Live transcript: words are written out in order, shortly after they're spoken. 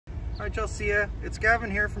Hi Chelsea, it's Gavin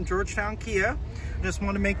here from Georgetown Kia. Just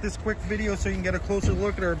want to make this quick video so you can get a closer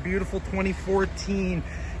look at our beautiful 2014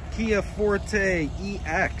 Kia Forte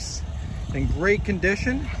EX. In great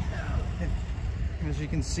condition. As you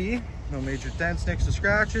can see, no major dents, nicks or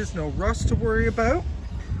scratches, no rust to worry about.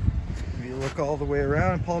 If you look all the way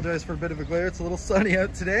around, I apologize for a bit of a glare, it's a little sunny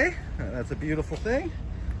out today. That's a beautiful thing.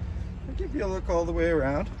 I'll give you a look all the way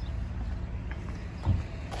around.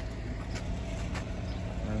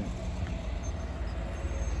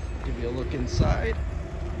 Give you a look inside.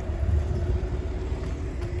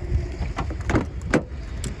 You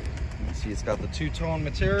can see it's got the two-tone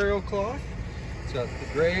material cloth. It's got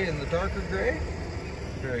the gray and the darker gray.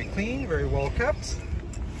 Very clean, very well kept.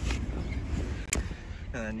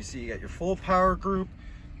 And then you see you got your full power group,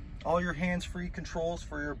 all your hands-free controls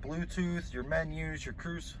for your Bluetooth, your menus, your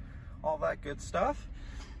cruise, all that good stuff.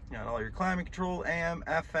 You got all your climate control, AM,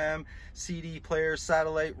 FM, CD player,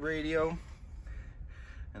 satellite radio.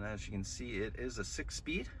 And as you can see, it is a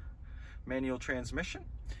 6-speed manual transmission.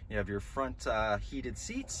 You have your front heated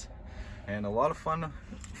seats and a lot of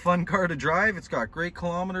fun car to drive. It's got great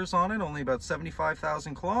kilometers on it, only about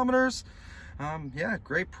 75,000 kilometers. Yeah,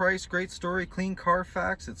 great price, great story, clean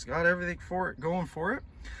Carfax. It's got everything for it, going for it.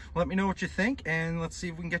 Let me know what you think, and let's see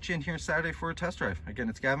if we can get you in here Saturday for a test drive. Again,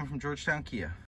 it's Gavin from Georgetown Kia.